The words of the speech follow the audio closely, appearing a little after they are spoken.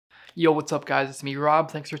Yo, what's up guys? It's me, Rob.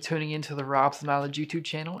 Thanks for tuning into the Rob's Knowledge YouTube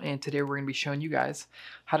channel, and today we're going to be showing you guys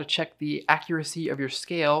how to check the accuracy of your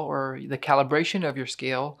scale or the calibration of your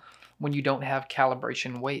scale when you don't have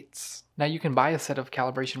calibration weights. Now you can buy a set of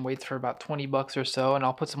calibration weights for about 20 bucks or so, and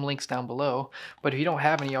I'll put some links down below, but if you don't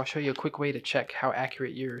have any, I'll show you a quick way to check how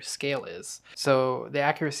accurate your scale is. So the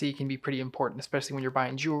accuracy can be pretty important, especially when you're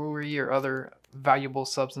buying jewelry or other valuable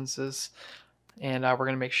substances. And we're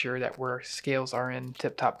going to make sure that our scales are in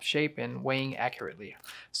tip-top shape and weighing accurately.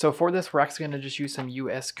 So for this, we're actually going to just use some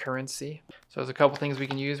US currency. So there's a couple things we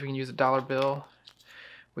can use. We can use a dollar bill.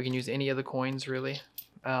 We can use any of the coins, really.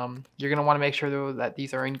 You're going to want to make sure, though, that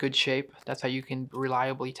these are in good shape. That's how you can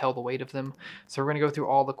reliably tell the weight of them. So we're going to go through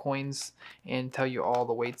all the coins and tell you all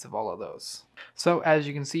the weights of all of those. So as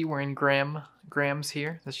you can see, we're in grams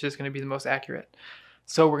here. That's just going to be the most accurate.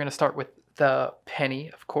 So we're going to start with the penny,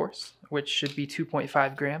 of course, which should be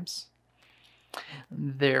 2.5 grams.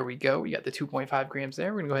 There we go. We got the 2.5 grams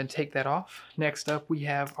there. We're going to go ahead and take that off. Next up, we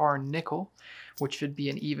have our nickel, which should be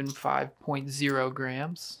an even 5.0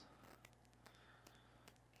 grams.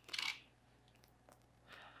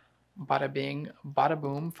 Bada bing, bada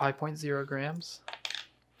boom, 5.0 grams.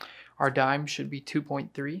 Our dime should be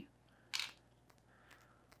 2.3.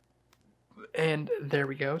 And there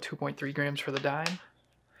we go, 2.3 grams for the dime.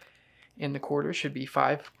 In the quarter should be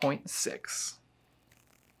 5.6.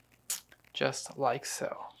 Just like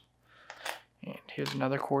so. And here's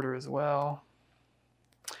another quarter as well.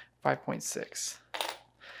 5.6.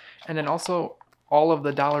 And then also all of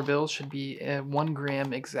the dollar bills should be 1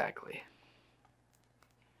 gram exactly.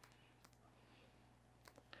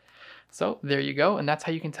 So there you go, and that's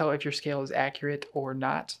how you can tell if your scale is accurate or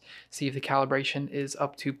not. See if the calibration is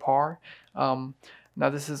up to par. Now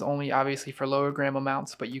this is only obviously for lower gram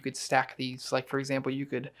amounts, but you could stack these. Like for example, you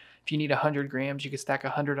could, if you need 100 grams, you could stack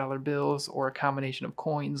 $100 bills or a combination of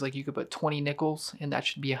coins. Like you could put 20 nickels and that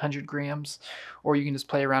should be 100 grams. Or you can just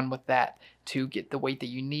play around with that to get the weight that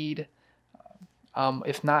you need.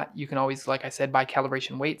 If not, you can always, like I said, buy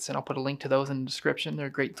calibration weights, and I'll put a link to those in the description. They're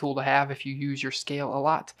a great tool to have if you use your scale a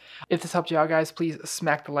lot. If this helped you out, guys, please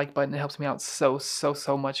smack the like button. It helps me out so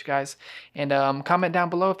much, guys. And comment down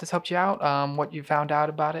below if this helped you out, what you found out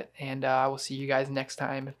about it. And I will see you guys next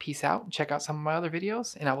time. Peace out. Check out some of my other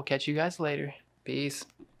videos, and I will catch you guys later. Peace.